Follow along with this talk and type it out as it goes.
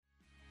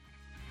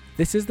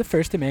This is the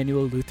First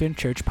Emmanuel Lutheran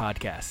Church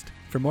podcast.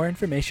 For more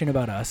information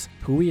about us,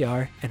 who we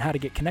are, and how to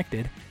get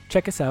connected,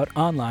 check us out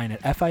online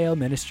at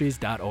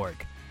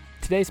filministries.org.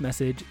 Today's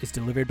message is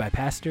delivered by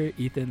Pastor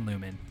Ethan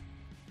Lumen.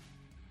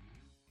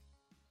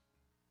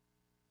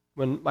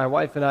 When my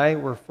wife and I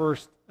were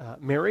first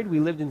married,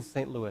 we lived in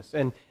St. Louis.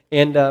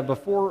 And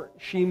before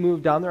she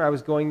moved down there, I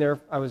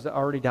was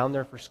already down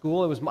there for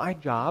school. It was my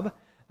job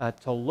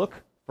to look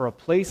for a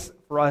place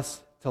for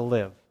us to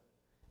live.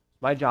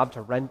 My job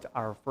to rent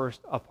our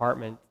first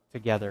apartment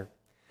together.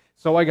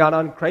 So I got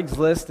on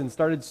Craigslist and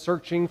started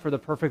searching for the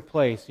perfect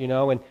place,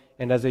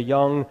 and as a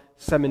young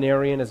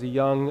seminarian, as a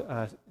young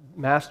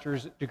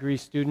master's degree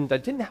student, I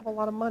didn't have a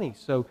lot of money.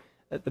 So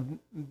the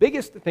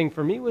biggest thing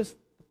for me was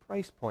the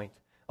price point.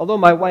 Although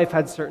my wife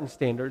had certain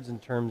standards in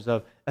terms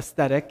of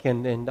aesthetic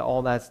and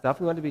all that stuff,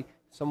 we wanted to be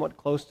somewhat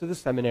close to the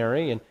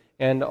seminary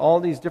and all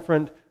these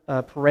different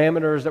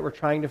parameters that we're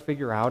trying to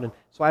figure out. And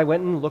so I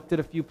went and looked at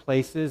a few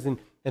places, and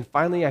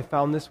finally I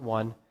found this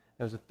one.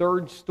 It was a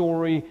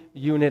third-story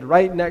unit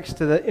right next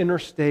to the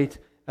interstate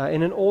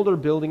in an older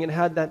building. It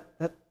had that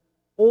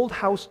old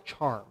house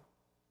charm,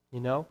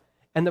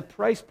 And the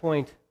price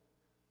point,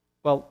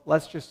 well,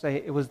 let's just say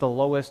it was the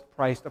lowest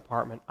priced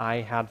apartment I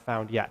had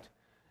found yet.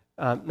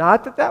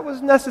 Not that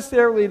was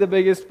necessarily the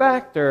biggest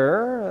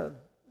factor,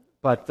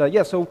 but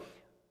so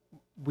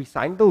we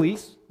signed the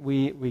lease.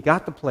 We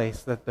got the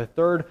place, the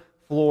third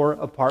floor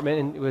apartment,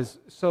 and it was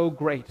so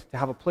great to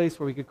have a place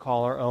where we could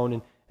call our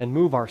own and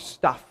move our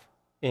stuff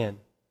in.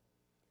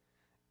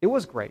 It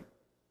was great,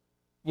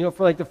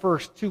 for like the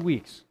first 2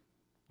 weeks,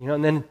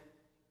 and then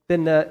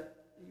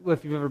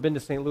if you've ever been to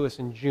St. Louis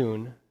in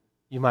June,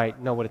 you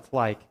might know what it's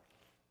like.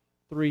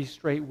 3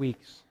 straight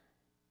weeks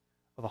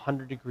of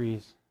 100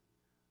 degrees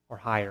or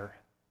higher.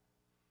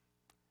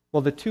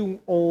 Well, the 2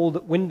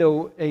 old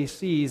window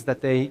ACs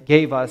that they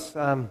gave us,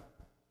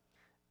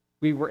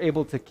 we were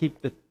able to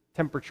keep the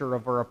temperature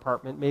of our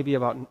apartment maybe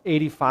about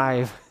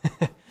 85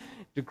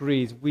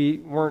 degrees. We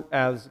weren't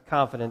as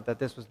confident that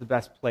this was the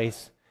best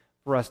place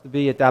for us to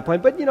be at that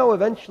point. But,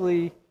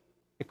 eventually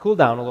it cooled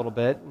down a little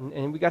bit,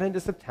 and we got into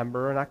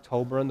September and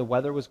October, and the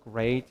weather was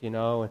great,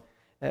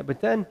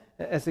 But then,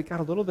 as it got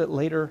a little bit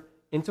later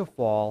into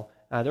fall,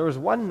 there was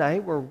one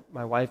night where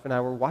my wife and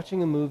I were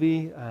watching a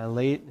movie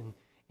late,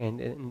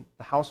 and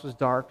the house was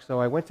dark, so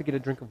I went to get a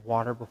drink of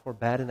water before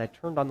bed, and I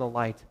turned on the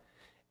light,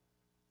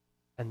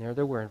 and there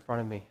they were in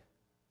front of me.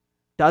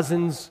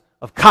 Dozens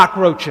of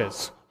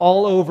cockroaches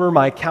all over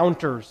my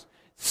counters,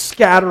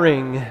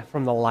 scattering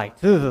from the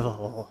light.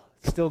 Ugh,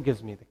 still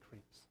gives me the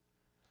creeps.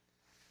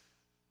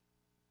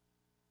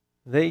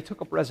 They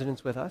took up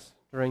residence with us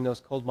during those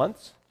cold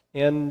months,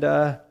 and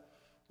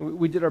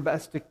we did our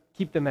best to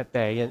keep them at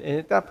bay. And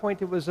at that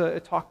point, it was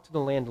a talk to the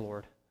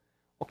landlord.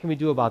 What can we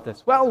do about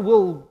this? Well,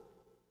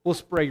 we'll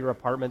spray your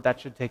apartment. That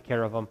should take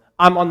care of them.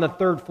 I'm on the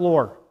 3rd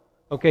floor.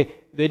 Okay,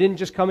 they didn't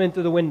just come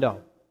into the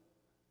window.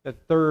 The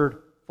 3rd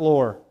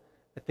floor.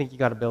 I think you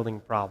got a building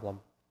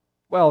problem.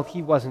 Well,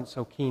 he wasn't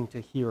so keen to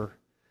hear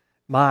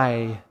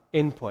my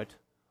input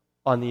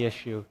on the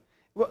issue.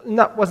 Well,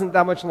 wasn't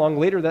that much long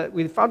later that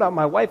we found out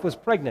my wife was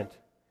pregnant.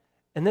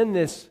 And then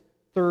this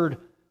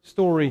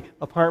 3rd-story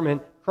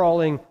apartment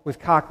crawling with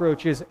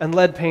cockroaches and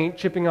lead paint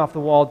chipping off the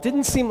wall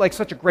didn't seem like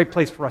such a great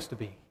place for us to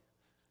be.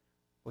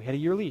 We had a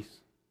year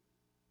lease.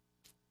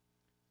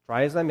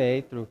 Try as I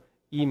may, through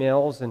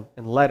emails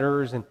and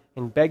letters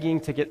and begging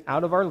to get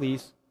out of our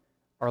lease,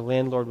 our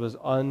landlord was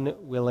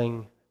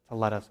unwilling to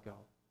let us go.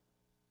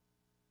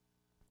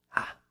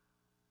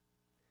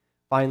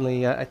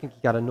 Finally, I think he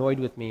got annoyed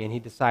with me, and he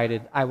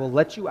decided, I will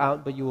let you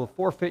out, but you will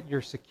forfeit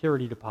your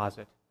security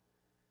deposit.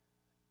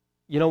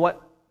 You know what?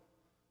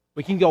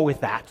 We can go with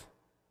that.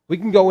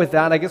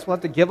 I guess we'll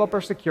have to give up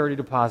our security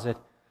deposit,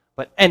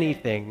 but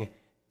anything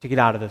to get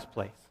out of this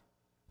place.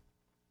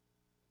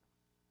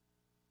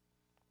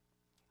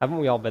 Haven't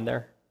we all been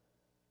there?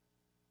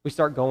 We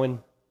start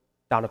going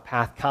down a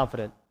path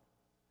confident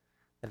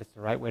that it's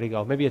the right way to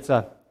go. Maybe it's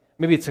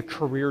a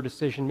career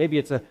decision. Maybe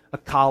it's a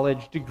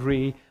college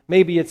degree.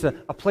 Maybe it's a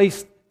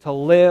place to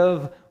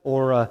live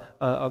or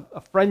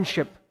a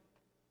friendship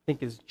I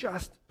think is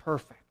just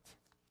perfect.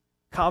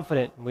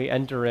 Confident we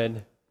enter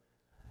in,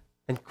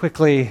 and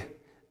quickly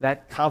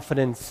that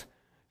confidence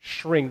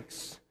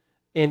shrinks.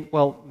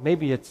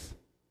 Maybe it's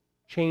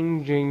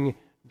changing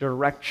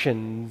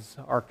directions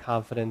our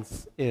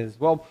confidence is.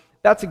 Well,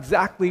 that's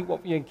exactly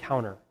what we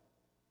encounter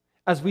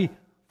as we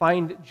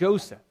find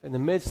Joseph in the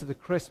midst of the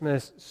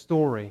Christmas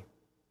story.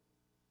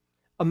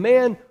 A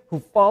man who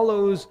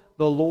follows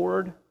the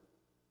Lord,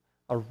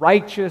 a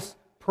righteous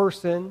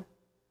person,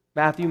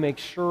 Matthew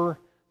makes sure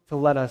to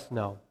let us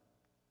know.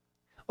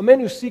 A man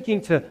who's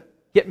seeking to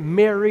get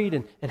married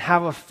and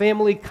have a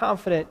family,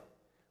 confident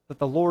that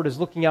the Lord is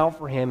looking out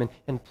for him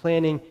and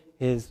planning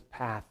his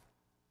path.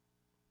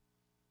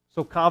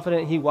 So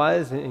confident he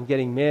was in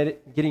getting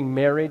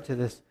married to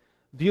this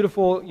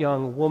beautiful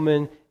young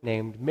woman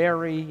named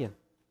Mary, and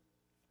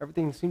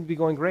everything seemed to be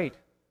going great.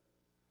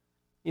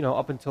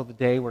 Up until the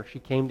day where she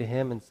came to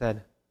him and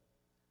said,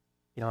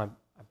 I'm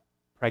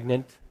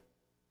pregnant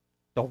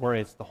Don't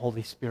worry, it's the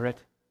Holy Spirit.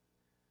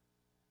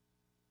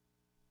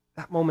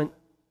 That moment,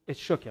 it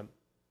shook him.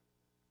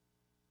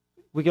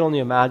 We can only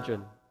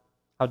imagine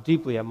how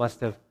deeply it must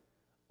have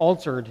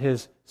altered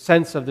his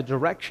sense of the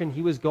direction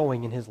he was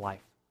going in his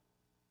life.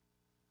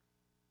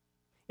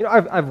 You know,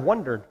 I've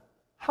wondered,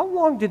 how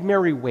long did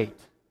Mary wait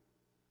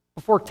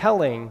before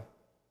telling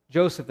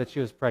Joseph that she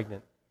was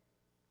pregnant?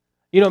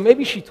 You know,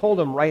 maybe she told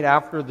him right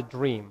after the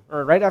dream,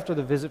 or right after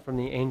the visit from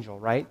the angel,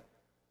 right?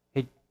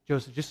 Hey,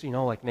 Joseph, just so you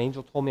know, like an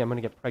angel told me I'm going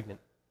to get pregnant.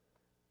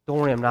 Don't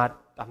worry, I'm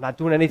not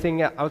doing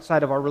anything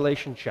outside of our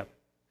relationship.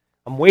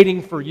 I'm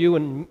waiting for you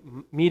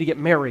and me to get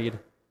married.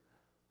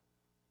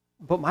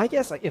 But my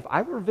guess, like, if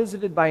I were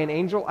visited by an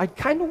angel, I'd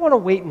kind of want to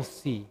wait and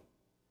see.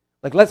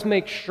 Like, let's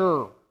make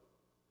sure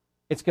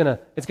it's gonna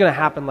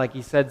happen like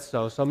he said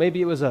so. So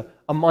maybe it was a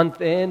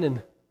month in,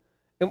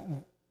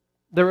 and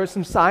there were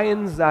some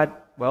signs that,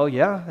 well,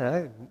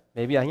 yeah,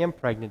 maybe I am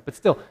pregnant. But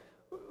still,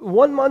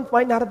 1 month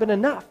might not have been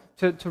enough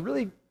to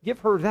really give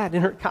her that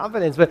inner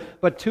confidence.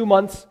 But 2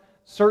 months,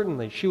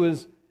 certainly. She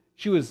was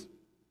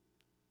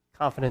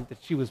confident that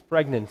she was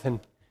pregnant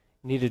and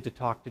needed to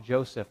talk to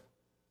Joseph.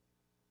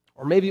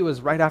 Or maybe it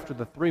was right after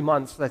the 3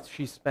 months that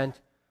she spent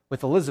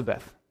with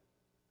Elizabeth,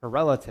 her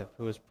relative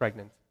who was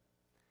pregnant.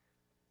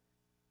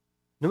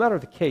 No matter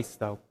the case,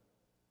 though,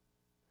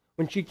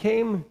 when she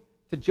came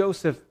to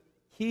Joseph,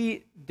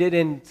 he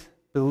didn't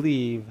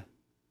believe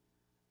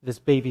this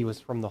baby was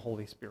from the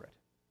Holy Spirit.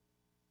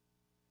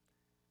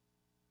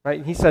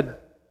 Right? He said,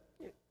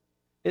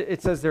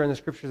 it says there in the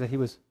scriptures that he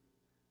was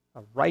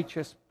a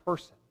righteous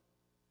person.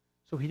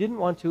 So he didn't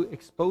want to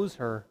expose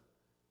her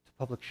to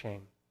public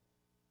shame.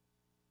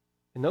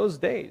 In those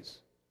days,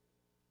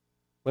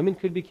 women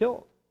could be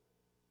killed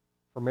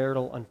for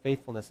marital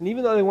unfaithfulness. And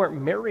even though they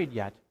weren't married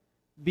yet,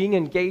 being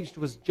engaged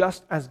was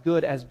just as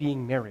good as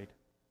being married.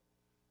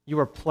 You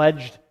were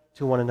pledged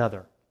to one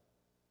another.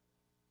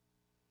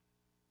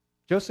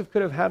 Joseph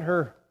could have had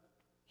her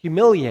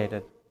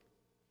humiliated,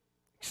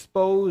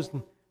 exposed,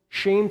 and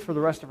shamed for the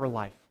rest of her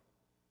life.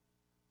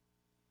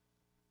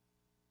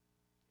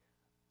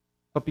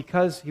 But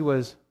because he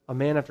was a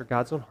man after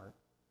God's own heart,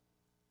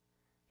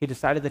 he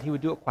decided that he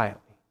would do it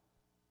quietly.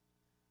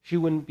 She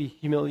wouldn't be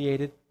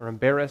humiliated or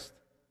embarrassed.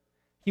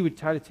 He would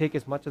try to take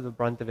as much of the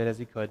brunt of it as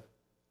he could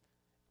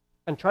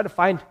and try to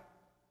find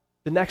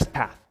the next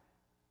path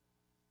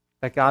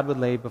that God would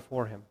lay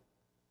before him.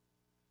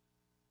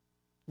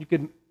 You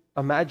could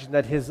imagine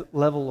that his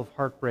level of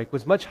heartbreak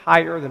was much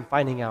higher than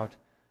finding out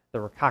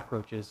there were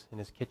cockroaches in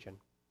his kitchen.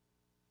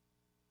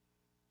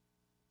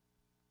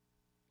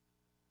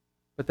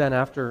 But then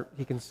after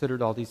he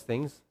considered all these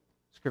things,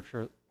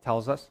 Scripture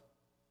tells us,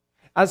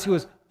 as he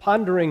was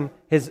pondering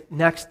his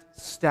next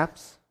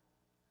steps,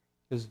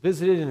 he was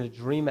visited in a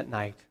dream at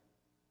night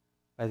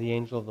by the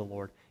angel of the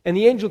Lord. And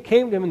the angel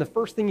came to him, and the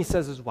first thing he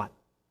says is what?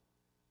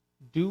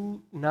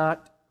 Do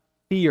not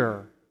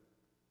fear,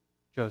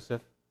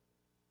 Joseph.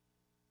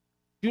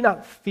 Do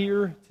not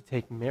fear to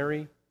take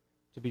Mary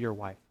to be your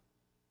wife.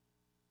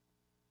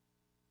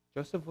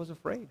 Joseph was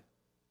afraid.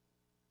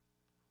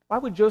 Why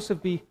would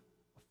Joseph be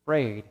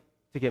afraid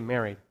to get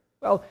married?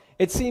 Well,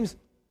 it seems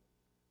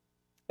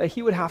that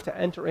he would have to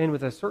enter in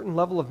with a certain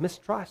level of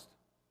mistrust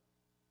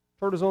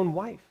toward his own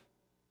wife.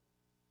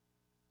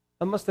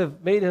 That must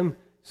have made him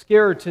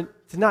scared to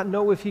not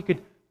know if he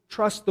could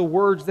trust the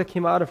words that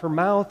came out of her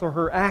mouth or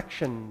her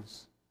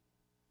actions.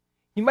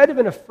 He might have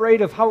been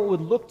afraid of how it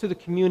would look to the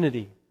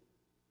community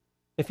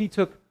if he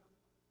took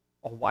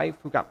a wife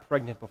who got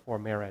pregnant before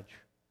marriage.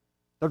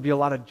 There'd be a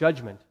lot of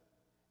judgment,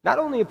 not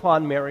only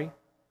upon Mary,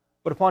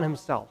 but upon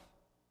himself.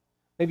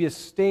 Maybe a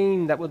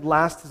stain that would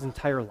last his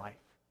entire life.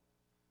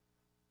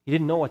 He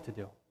didn't know what to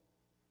do.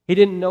 He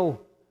didn't know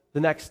the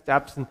next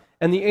steps.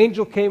 And the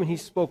angel came and he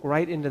spoke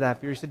right into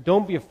that fear. He said,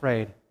 don't be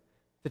afraid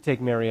to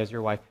take Mary as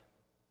your wife,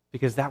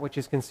 because that which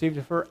is conceived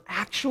of her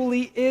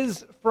actually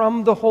is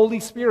from the Holy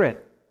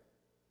Spirit.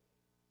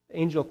 The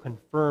angel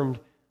confirmed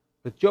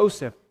with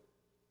Joseph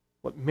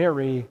what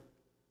Mary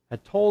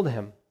had told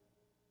him.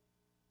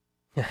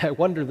 I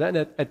wonder then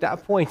at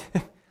that point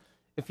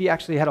if he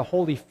actually had a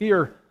holy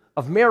fear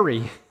of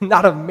Mary,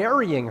 not of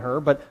marrying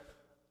her, but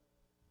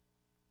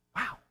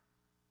wow,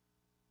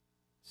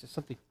 this is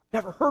something I've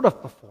never heard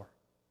of before.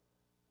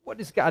 What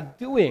is God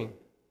doing?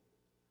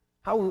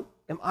 How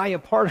am I a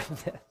part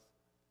of this?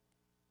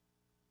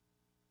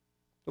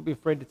 Don't be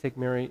afraid to take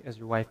Mary as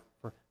your wife,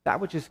 for that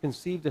which is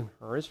conceived in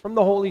her is from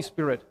the Holy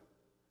Spirit.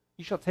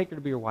 You shall take her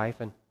to be your wife,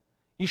 and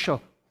you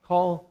shall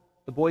call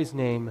the boy's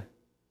name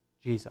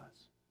Jesus,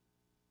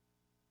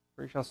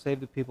 for he shall save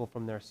the people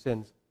from their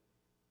sins.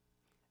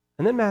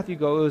 And then Matthew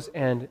goes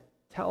and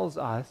tells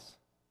us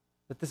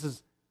that this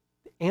is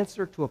the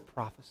answer to a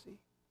prophecy,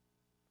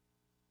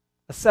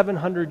 a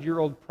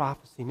 700-year-old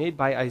prophecy made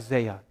by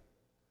Isaiah.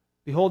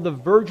 Behold, the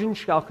virgin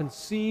shall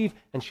conceive,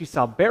 and she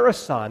shall bear a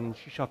son, and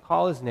she shall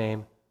call his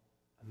name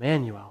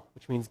Emmanuel,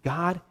 which means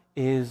God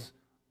is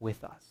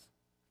with us.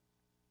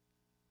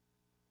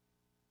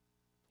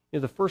 You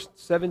know, the first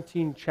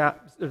 17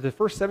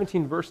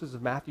 verses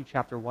of Matthew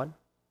chapter 1,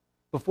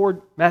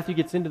 before Matthew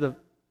gets into the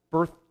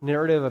birth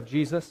narrative of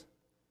Jesus,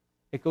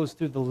 it goes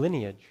through the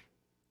lineage.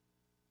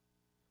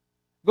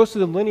 It goes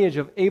through the lineage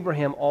of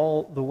Abraham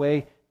all the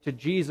way to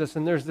Jesus.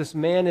 And there's this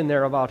man in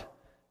there about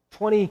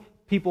 20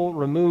 people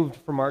removed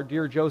from our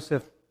dear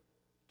Joseph,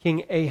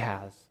 King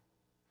Ahaz.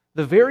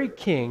 The very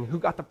king who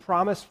got the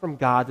promise from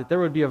God that there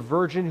would be a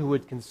virgin who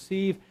would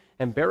conceive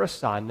and bear a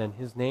son, and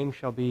his name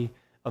shall be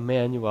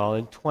Emmanuel.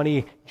 And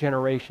 20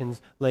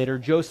 generations later,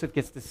 Joseph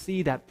gets to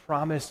see that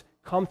promise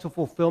come to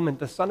fulfillment.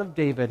 The son of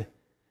David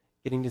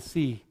getting to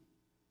see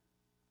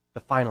the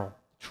final,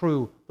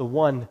 true, the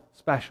one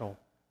special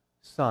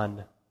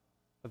son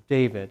of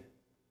David,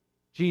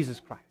 Jesus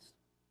Christ.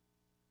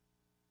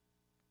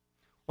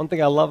 One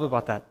thing I love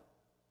about that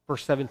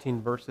first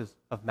 17 verses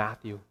of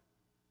Matthew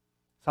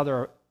is how there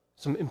are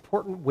some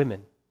important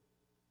women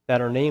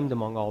that are named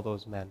among all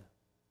those men.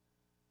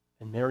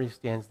 And Mary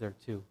stands there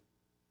too.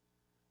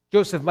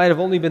 Joseph might have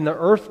only been the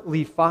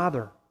earthly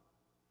father,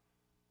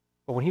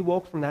 but when he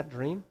woke from that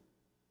dream,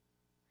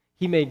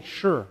 he made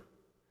sure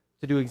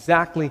to do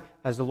exactly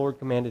as the Lord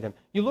commanded him.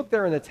 You look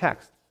there in the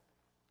text.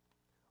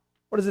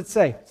 What does it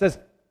say? It says,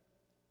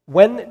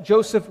 when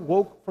Joseph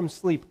woke from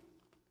sleep,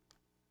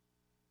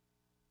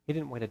 he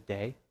didn't wait a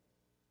day.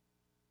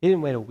 He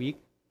didn't wait a week,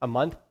 a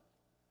month.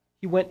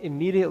 He went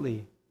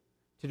immediately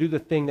to do the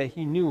thing that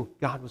he knew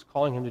God was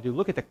calling him to do.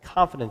 Look at the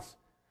confidence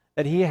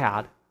that he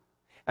had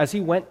as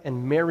he went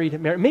and married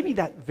Mary. Maybe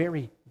that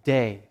very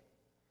day,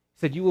 he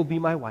said, "You will be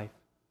my wife."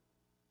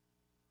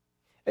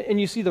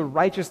 And you see the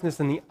righteousness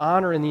and the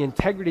honor and the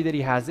integrity that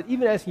he has, that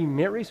even as he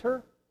marries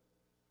her,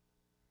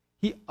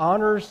 he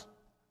honors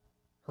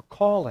her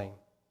calling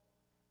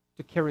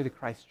to carry the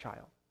Christ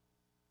child.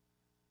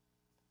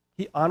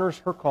 He honors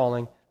her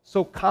calling.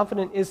 So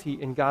confident is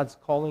he in God's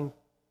calling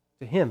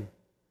to him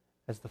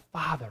as the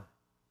father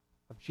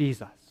of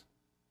Jesus.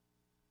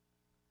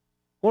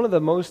 One of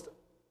the most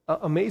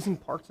amazing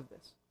parts of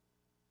this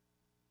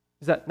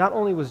is that not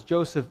only was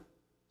Joseph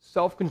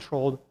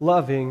self-controlled,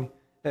 loving,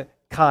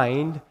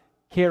 kind,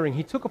 caring,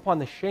 he took upon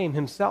the shame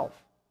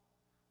himself.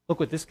 Look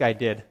what this guy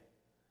did.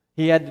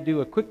 He had to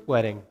do a quick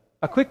wedding,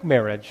 a quick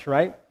marriage,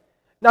 right?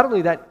 Not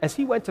only that, as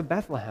he went to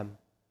Bethlehem,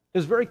 it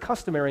was very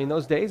customary in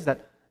those days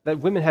that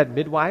women had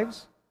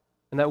midwives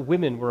and that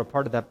women were a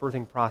part of that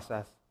birthing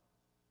process.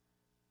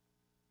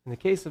 In the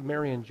case of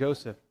Mary and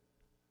Joseph,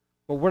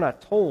 well, we're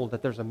not told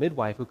that there's a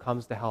midwife who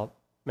comes to help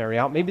Mary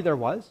out. Maybe there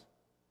was.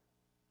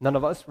 None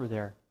of us were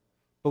there.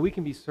 But we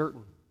can be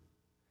certain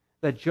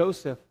that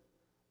Joseph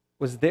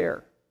was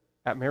there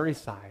at Mary's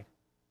side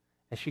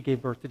as she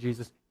gave birth to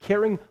Jesus,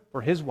 caring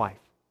for his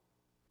wife,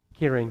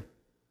 caring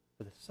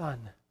for the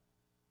Son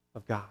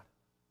of God.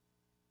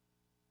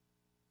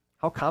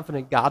 How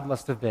confident God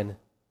must have been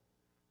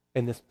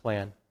in this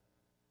plan.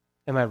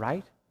 Am I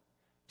right?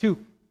 To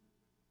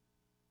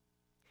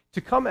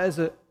come as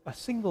a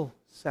single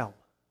cell,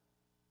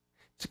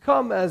 to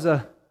come as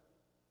a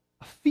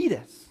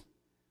fetus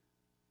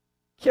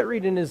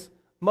carried in his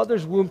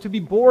mother's womb, to be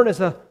born as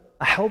a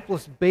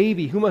helpless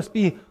baby who must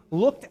be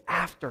looked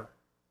after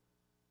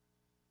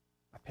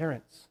by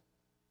parents.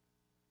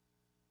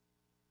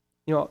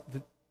 You know,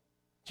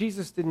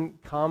 Jesus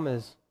didn't come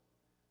as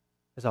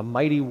a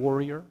mighty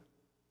warrior.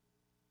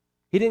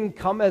 He didn't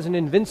come as an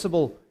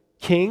invincible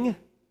king.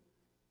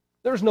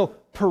 There was no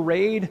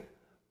parade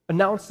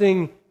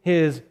announcing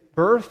his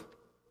birth.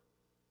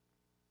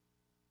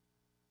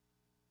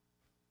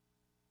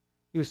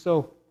 He was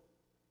so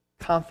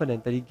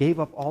confident that he gave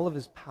up all of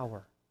his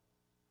power,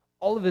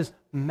 all of his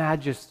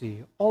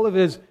majesty, all of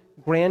his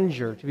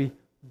grandeur to be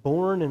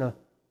born in a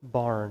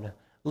barn,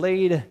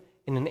 laid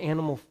in an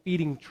animal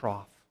feeding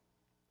trough,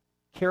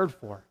 cared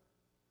for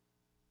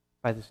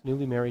by this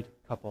newly married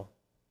couple.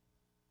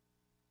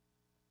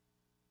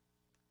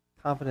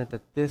 Confident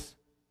that this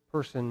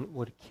person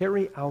would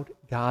carry out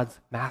God's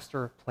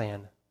master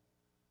plan.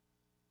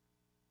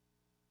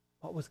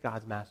 What was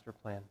God's master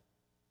plan?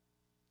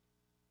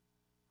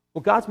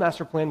 Well, God's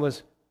master plan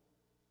was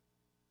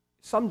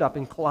summed up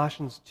in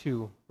Colossians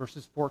 2,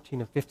 verses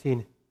 14 and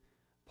 15.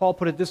 Paul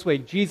put it this way: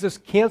 Jesus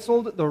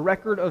canceled the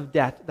record of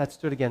debt that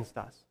stood against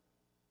us.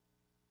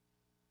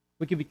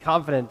 We can be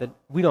confident that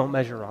we don't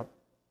measure up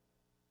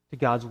to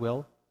God's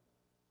will.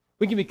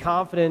 We can be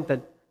confident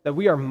that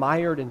we are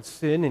mired in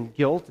sin and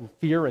guilt and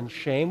fear and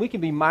shame. We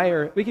can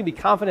be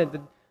confident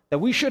that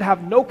we should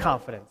have no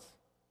confidence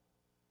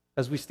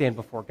as we stand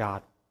before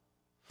God.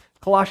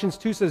 Colossians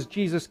 2 says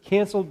Jesus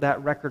canceled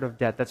that record of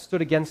debt that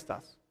stood against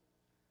us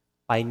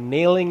by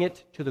nailing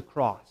it to the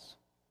cross.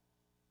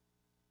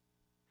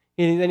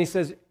 And then he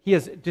says he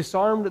has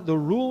disarmed the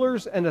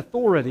rulers and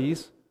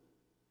authorities,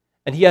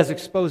 and he has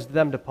exposed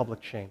them to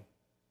public shame.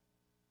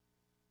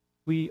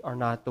 We are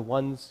not the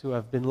ones who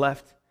have been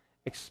left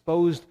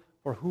exposed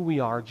for who we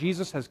are.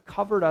 Jesus has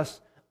covered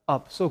us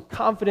up, so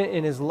confident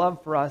in his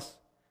love for us,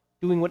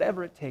 doing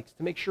whatever it takes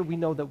to make sure we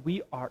know that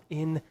we are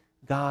in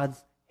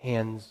God's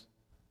hands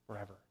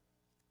forever.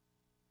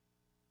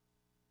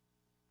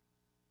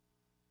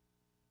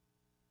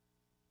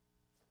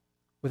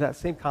 With that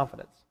same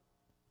confidence,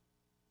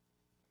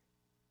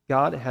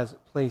 God has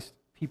placed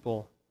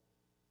people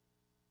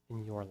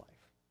in your life.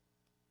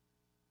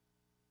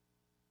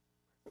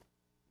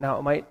 Now,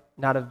 it might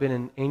not have been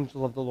an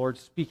angel of the Lord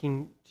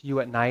speaking to you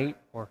at night,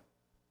 or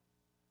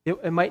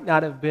it might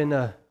not have been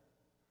the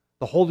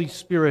Holy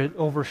Spirit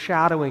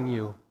overshadowing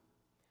you.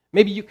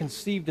 Maybe you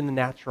conceived in the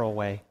natural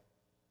way.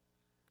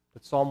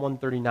 But Psalm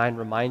 139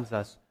 reminds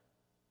us,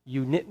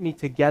 you knit me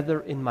together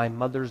in my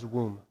mother's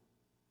womb.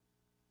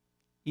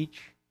 Each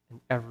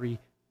and every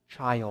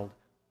child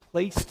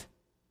placed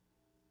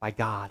by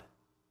God.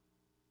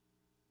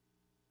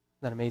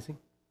 Isn't that amazing?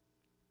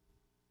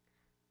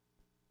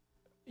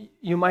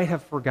 You might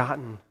have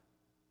forgotten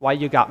why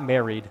you got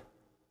married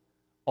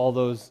all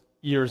those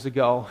years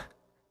ago.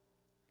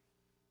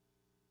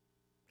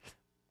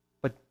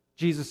 But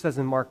Jesus says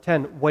in Mark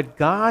 10, what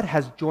God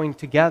has joined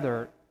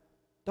together,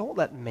 don't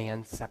let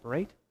man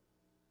separate.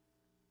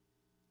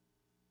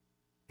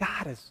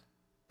 God has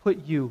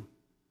put you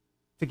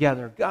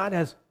together. God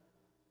has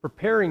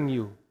preparing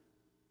you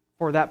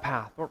for that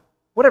path, or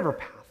whatever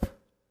path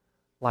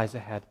lies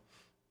ahead.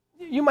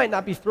 You might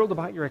not be thrilled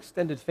about your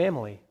extended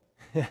family.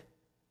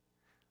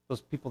 Those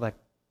people that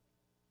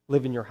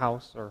live in your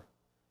house or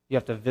you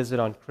have to visit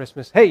on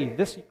Christmas. Hey,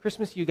 this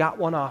Christmas you got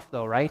one off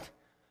though, right?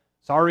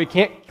 Sorry,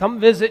 can't come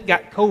visit,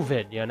 got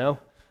COVID, you know.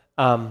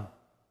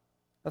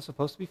 That's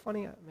supposed to be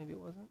funny? Maybe it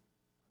wasn't.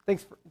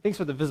 Thanks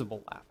for the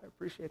visible laugh. I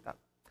appreciate that.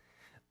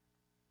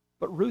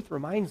 But Ruth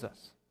reminds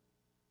us,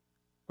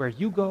 where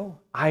you go,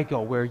 I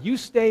go. Where you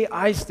stay,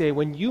 I stay.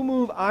 When you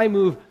move, I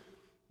move.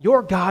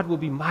 Your God will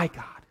be my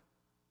God.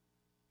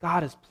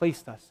 God has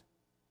placed us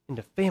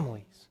into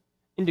families,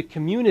 into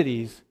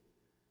communities.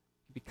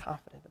 Be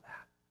confident of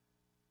that.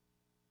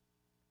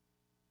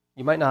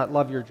 You might not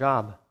love your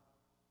job.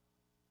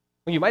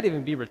 Well, you might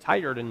even be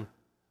retired and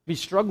be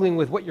struggling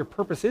with what your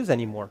purpose is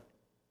anymore.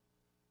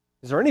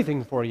 Is there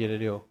anything for you to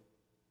do?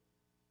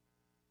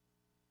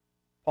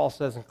 Paul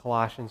says in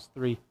Colossians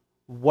 3,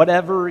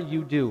 whatever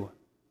you do.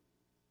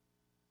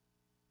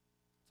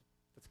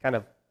 It's kind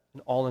of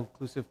an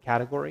all-inclusive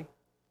category.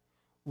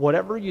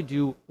 Whatever you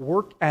do,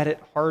 work at it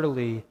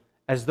heartily,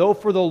 as though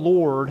for the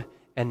Lord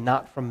and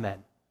not from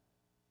men.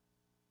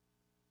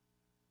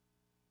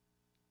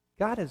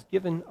 God has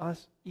given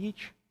us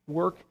each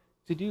work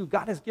to do.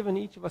 God has given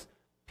each of us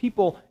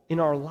people in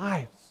our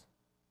lives.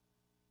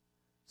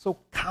 So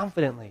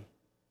confidently,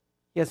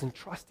 He has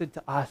entrusted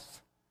to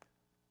us.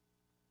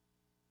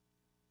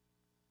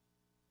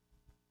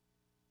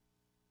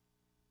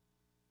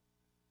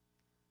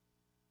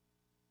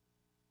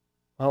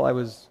 Well, I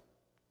was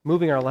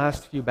moving our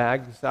last few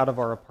bags out of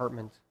our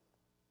apartment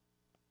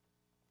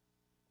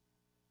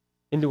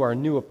into our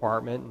new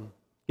apartment and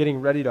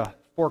getting ready to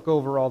fork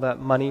over all that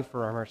money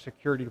for our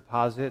security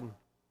deposit.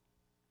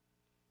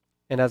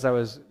 And as I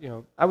was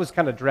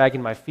kind of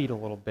dragging my feet a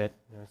little bit,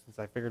 since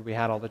I figured we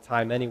had all the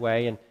time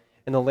anyway. And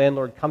the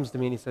landlord comes to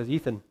me and he says,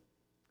 Ethan,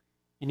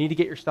 you need to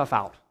get your stuff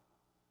out.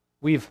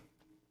 We've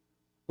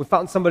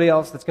found somebody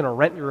else that's going to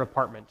rent your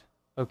apartment,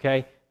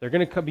 okay? They're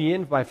going to be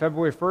in by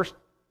February 1st,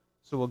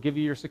 so we'll give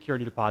you your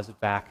security deposit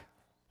back.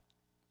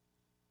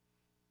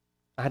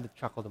 I had to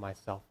chuckle to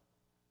myself.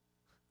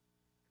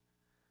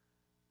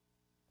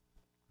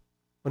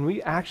 When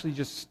we actually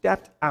just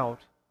stepped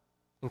out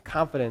in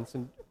confidence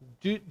and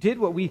did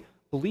what we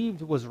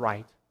believed was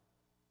right,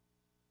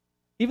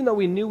 even though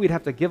we knew we'd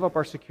have to give up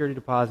our security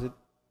deposit,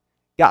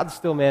 God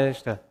still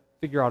managed to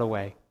figure out a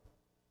way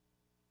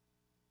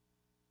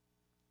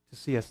to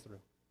see us through.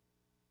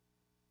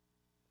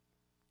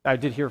 I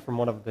did hear from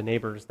one of the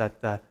neighbors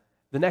that the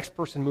next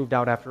person moved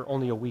out after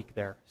only a week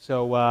there.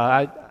 So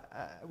it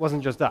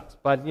wasn't just us.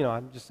 But,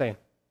 I'm just saying,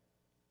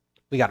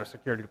 we got our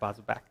security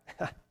deposit back.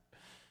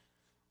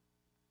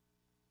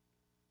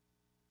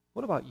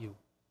 What about you?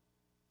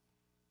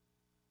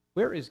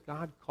 Where is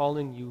God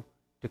calling you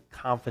to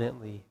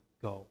confidently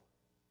go?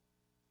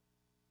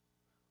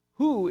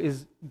 Who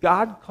is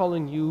God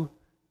calling you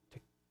to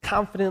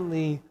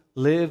confidently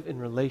live in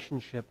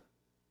relationship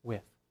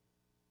with?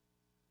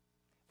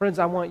 Friends,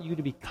 I want you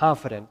to be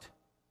confident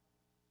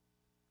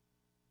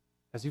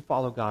as you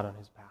follow God on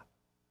His path.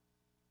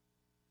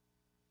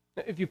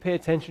 If you pay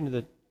attention to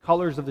the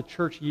colors of the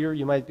church year,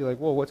 you might be like,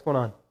 whoa, what's going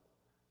on?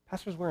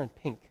 Pastor's wearing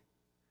pink.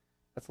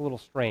 That's a little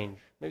strange.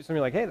 Maybe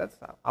somebody like, hey,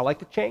 I like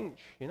to change,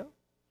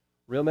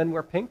 Real men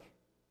wear pink.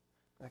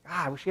 Like,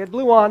 I wish he had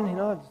blue on,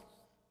 it's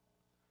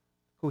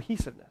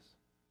cohesiveness.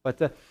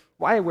 But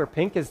why I wear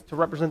pink is to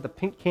represent the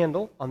pink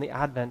candle on the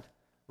Advent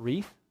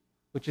wreath,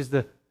 which is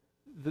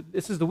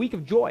this is the week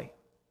of joy.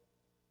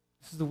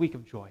 This is the week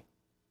of joy.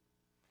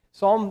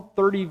 Psalm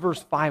 30,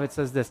 verse 5, it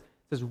says this. It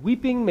says,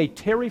 weeping may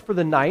tarry for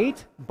the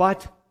night,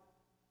 but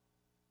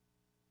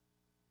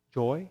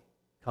joy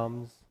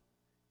comes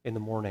in the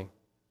morning.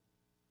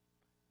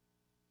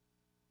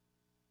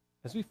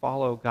 As we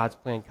follow God's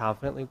plan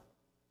confidently,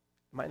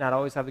 we might not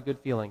always have the good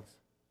feelings.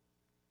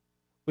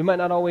 We might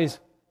not always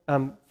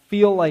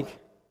feel like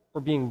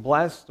we're being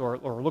blessed or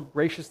looked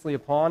graciously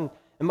upon.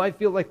 It might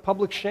feel like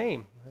public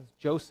shame, as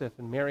Joseph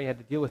and Mary had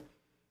to deal with.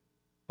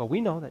 But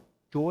we know that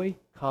joy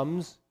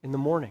comes in the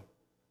morning.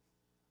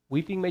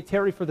 Weeping may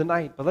tarry for the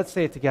night, but let's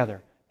say it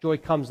together. Joy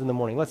comes in the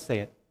morning. Let's say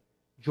it.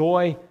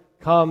 Joy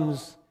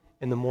comes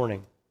in the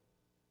morning.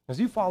 As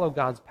you follow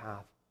God's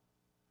path,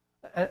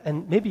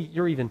 and maybe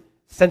you're even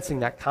sensing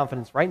that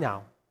confidence right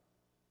now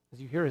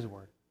as you hear his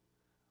word,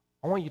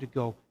 I want you to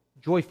go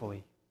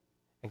joyfully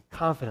and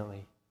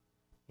confidently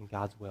in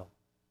God's will.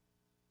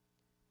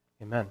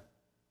 Amen.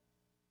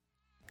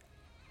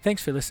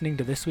 Thanks for listening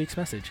to this week's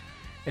message.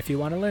 If you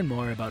want to learn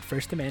more about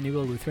First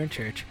Emmanuel Lutheran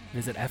Church,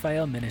 visit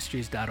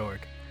filministries.org.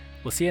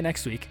 We'll see you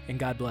next week, and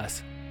God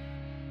bless.